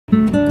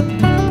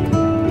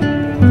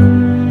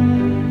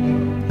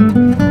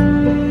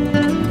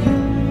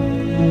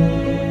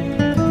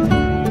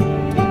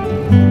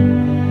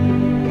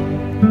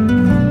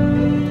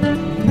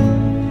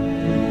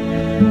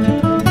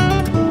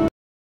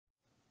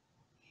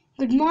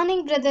Good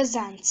morning, brothers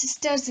and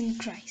sisters in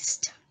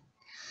Christ.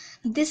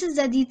 This is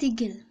Aditi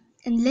Gill,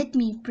 and let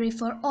me pray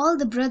for all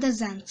the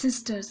brothers and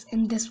sisters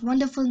in this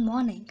wonderful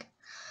morning.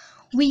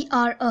 We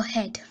are a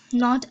head,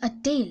 not a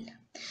tail.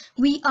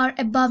 We are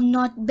above,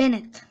 not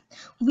beneath.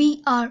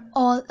 We are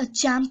all a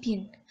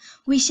champion.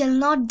 We shall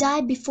not die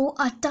before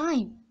our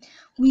time.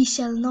 We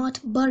shall not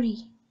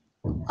bury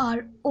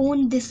our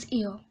own this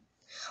year.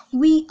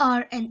 We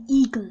are an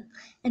eagle,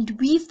 and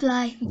we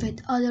fly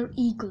with other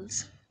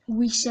eagles.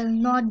 We shall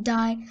not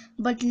die,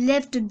 but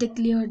live to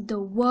declare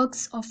the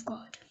works of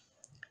God.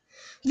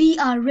 We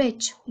are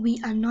rich, we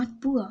are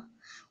not poor.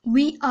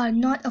 We are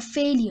not a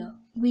failure.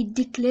 We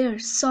declare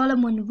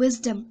Solomon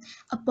wisdom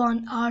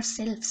upon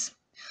ourselves.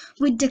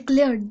 We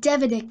declare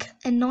Davidic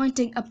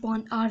anointing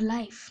upon our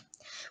life.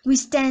 We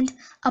stand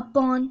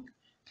upon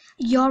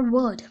your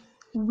word.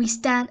 We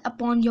stand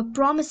upon your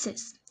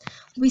promises.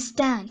 We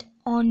stand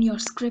on your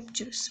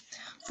scriptures.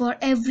 For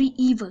every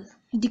evil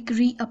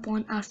decree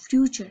upon our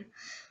future,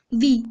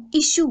 we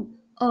issue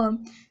a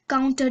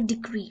counter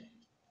decree.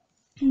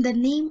 In the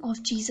name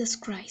of Jesus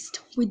Christ,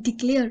 we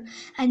declare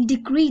and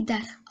decree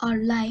that our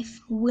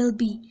life will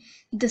be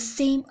the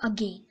same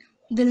again,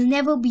 will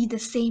never be the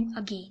same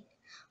again.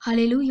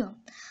 Hallelujah.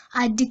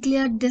 I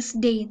declare this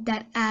day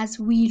that as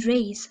we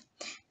raise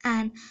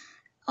an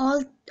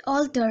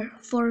altar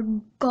for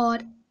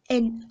God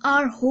in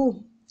our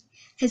home,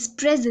 His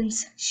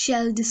presence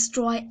shall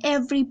destroy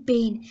every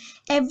pain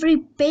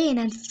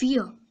and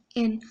fear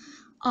in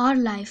our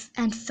life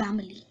and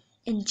family.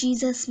 In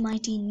Jesus'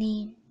 mighty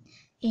name,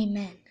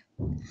 amen.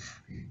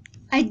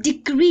 I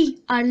decree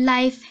our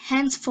life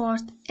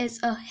henceforth is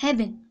a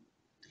heaven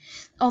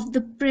of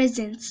the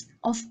presence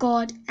of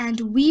God, and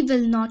we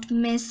will not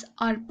miss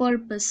our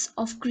purpose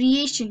of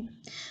creation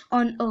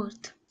on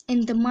earth.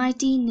 In the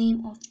mighty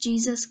name of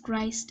Jesus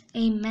Christ,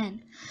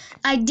 amen.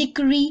 I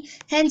decree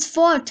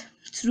henceforth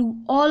through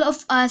all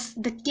of us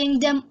the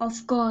kingdom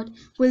of God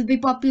will be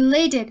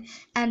populated,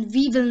 and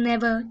we will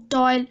never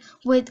toil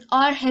with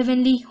our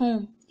heavenly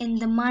home. In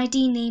the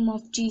mighty name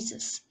of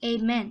Jesus,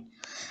 amen.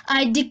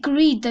 I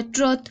decree the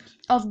truth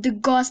of the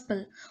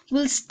gospel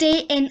will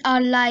stay in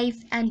our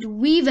life, and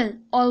we will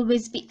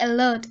always be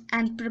alert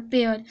and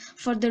prepared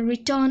for the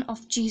return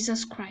of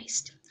Jesus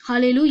Christ.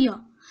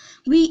 Hallelujah.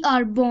 We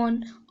are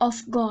born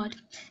of God,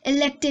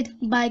 elected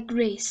by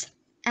grace,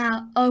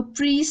 a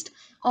priest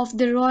of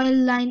the royal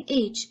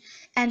lineage,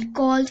 and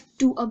called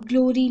to a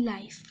glory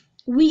life.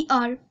 We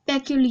are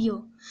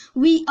peculiar.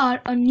 We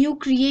are a new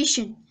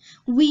creation.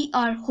 We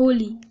are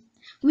holy.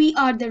 We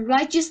are the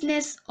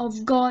righteousness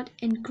of God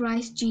in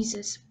Christ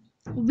Jesus.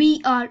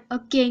 We are a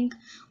king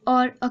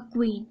or a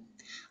queen,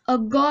 a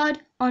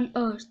God on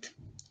earth,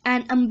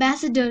 an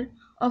ambassador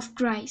of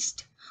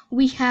Christ.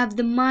 We have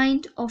the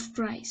mind of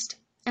Christ,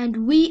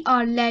 and we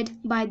are led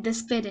by the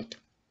Spirit.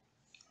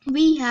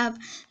 We have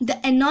the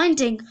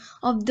anointing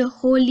of the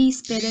Holy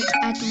Spirit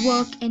at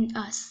work in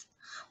us.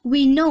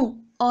 We know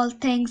all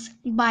things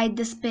by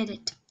the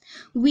Spirit.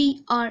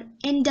 We are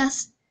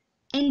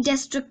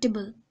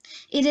indestructible,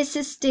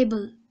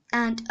 irresistible,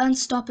 and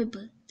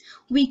unstoppable.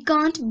 We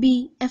can't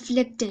be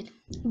afflicted.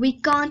 We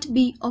can't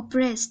be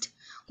oppressed.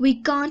 We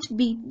can't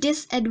be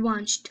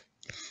disadvantaged.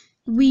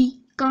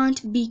 We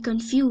can't be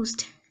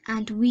confused,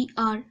 and we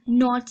are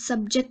not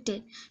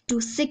subjected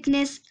to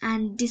sickness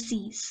and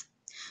disease.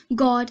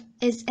 God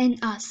is in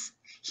us.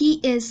 He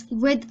is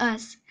with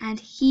us, and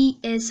He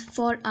is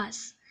for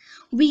us.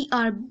 We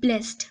are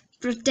blessed,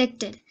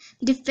 protected,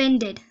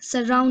 defended,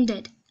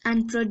 surrounded,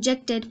 and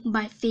projected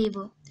by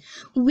favor.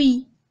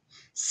 We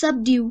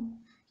subdue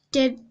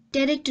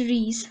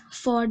territories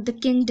for the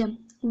kingdom.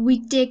 We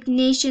take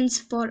nations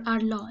for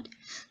our Lord.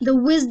 The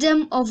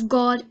wisdom of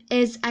God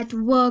is at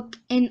work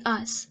in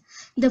us.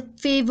 The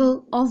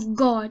favor of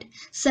God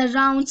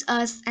surrounds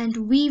us,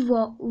 and we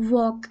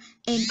walk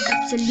in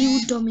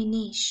absolute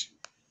domination.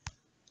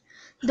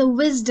 The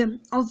wisdom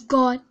of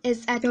God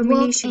is at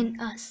work in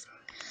us.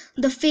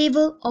 The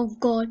favor of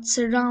God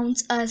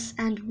surrounds us,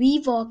 and we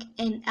walk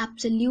in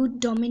absolute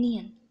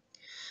dominion.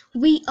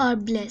 We are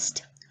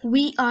blessed.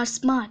 We are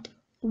smart.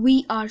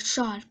 We are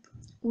sharp.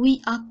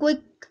 We are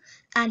quick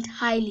and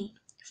highly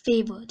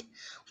favored.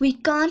 We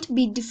can't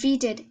be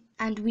defeated,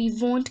 and we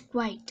won't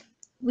quit.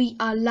 We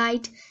are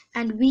light,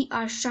 and we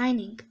are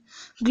shining.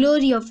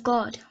 Glory of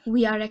God,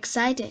 we are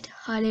excited.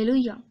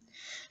 Hallelujah.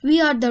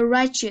 We are the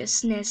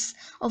righteousness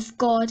of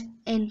God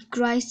in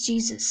Christ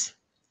Jesus.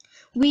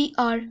 We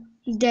are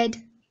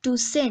dead to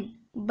sin,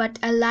 but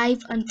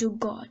alive unto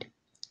God.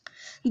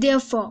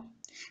 Therefore,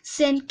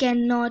 sin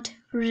cannot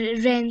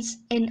reign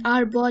in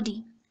our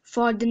body,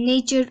 for the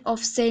nature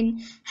of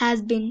sin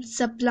has been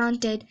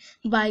supplanted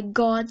by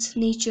God's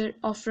nature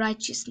of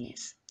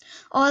righteousness.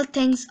 All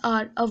things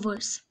are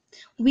ours.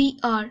 We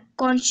are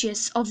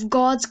conscious of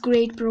God's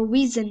great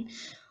provision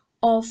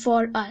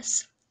for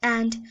us,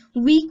 and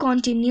we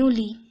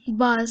continually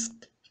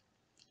bask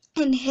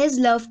in His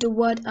love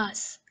toward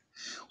us.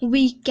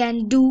 We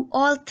can do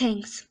all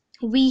things.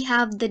 We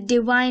have the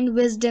divine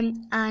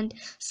wisdom and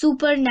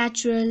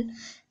supernatural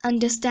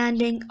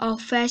understanding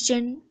of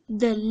fashion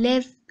the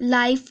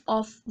life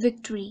of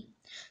victory,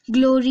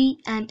 glory,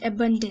 and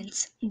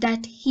abundance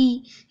that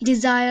He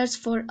desires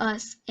for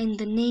us in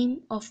the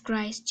name of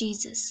Christ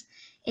Jesus.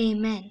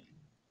 Amen.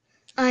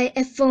 I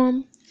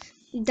affirm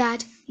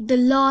that the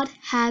Lord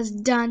has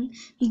done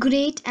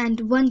great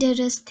and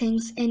wondrous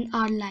things in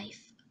our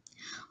life.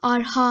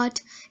 Our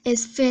heart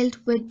is filled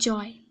with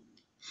joy,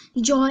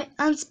 joy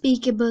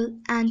unspeakable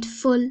and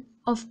full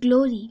of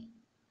glory.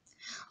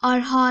 Our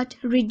heart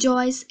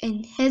rejoices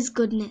in His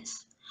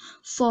goodness,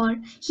 for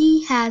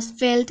He has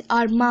filled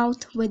our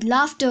mouth with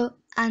laughter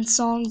and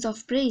songs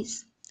of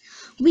praise.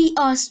 We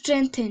are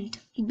strengthened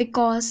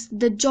because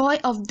the joy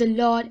of the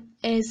Lord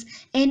is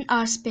in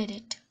our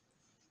spirit.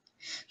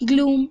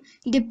 Gloom,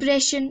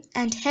 depression,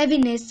 and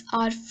heaviness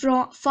are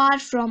far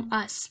from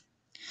us,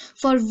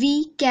 for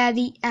we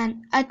carry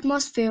an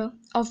atmosphere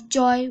of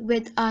joy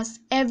with us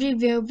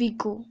everywhere we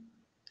go.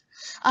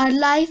 Our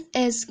life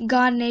is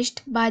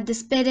garnished by the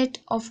Spirit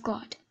of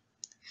God.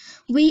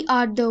 We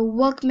are the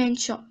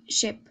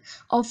workmanship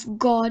of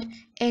God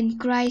in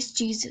Christ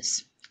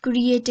Jesus,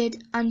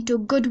 created unto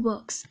good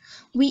works.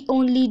 We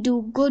only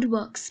do good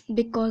works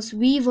because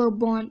we were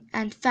born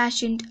and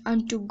fashioned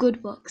unto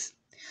good works.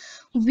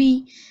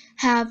 We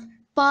have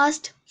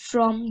passed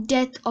from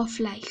death of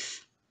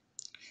life.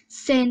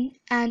 Sin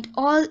and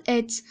all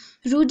its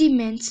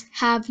rudiments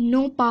have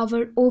no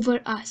power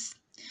over us.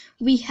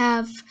 We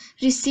have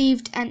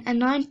received an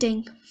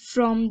anointing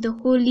from the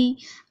Holy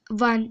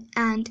One,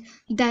 and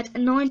that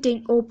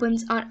anointing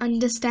opens our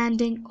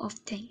understanding of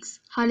things.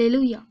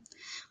 Hallelujah.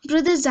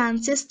 Brothers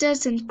and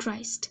sisters in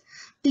Christ,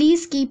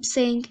 please keep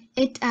saying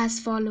it as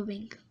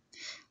following.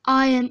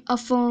 I am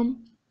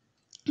affirm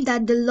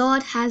that the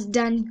Lord has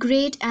done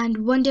great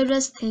and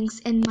wondrous things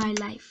in my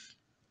life.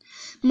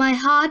 My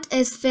heart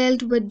is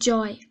filled with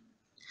joy,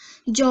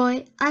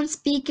 joy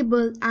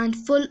unspeakable and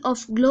full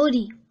of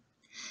glory.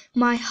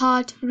 My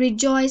heart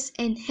rejoices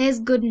in His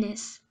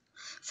goodness,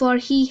 for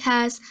He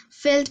has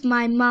filled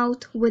my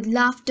mouth with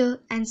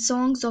laughter and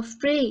songs of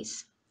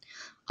praise.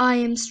 I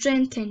am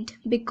strengthened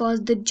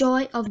because the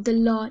joy of the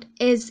Lord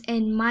is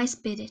in my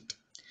spirit.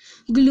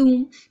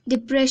 Gloom,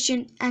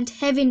 depression, and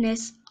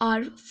heaviness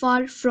are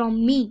far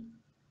from me,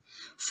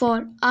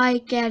 for I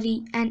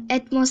carry an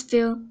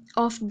atmosphere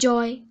of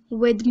joy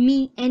with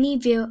me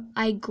anywhere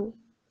I go.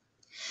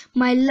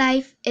 My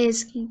life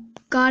is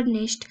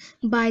garnished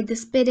by the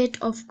Spirit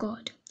of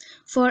God,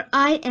 for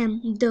I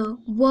am the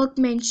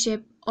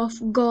workmanship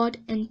of God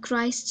in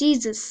Christ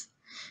Jesus,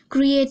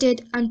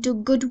 created unto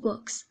good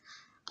works.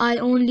 I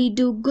only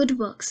do good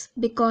works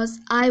because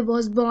I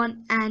was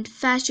born and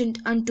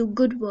fashioned unto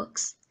good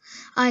works.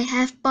 I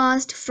have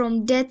passed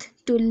from death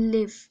to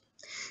life.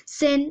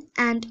 Sin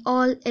and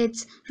all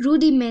its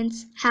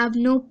rudiments have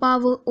no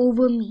power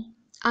over me.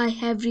 I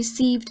have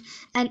received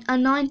an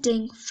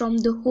anointing from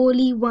the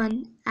Holy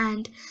One,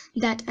 and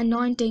that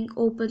anointing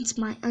opens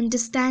my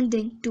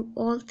understanding to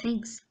all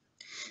things.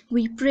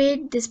 We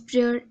prayed this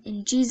prayer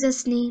in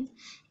Jesus' name.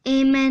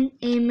 Amen,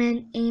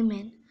 amen,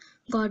 amen.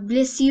 God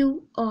bless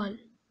you all.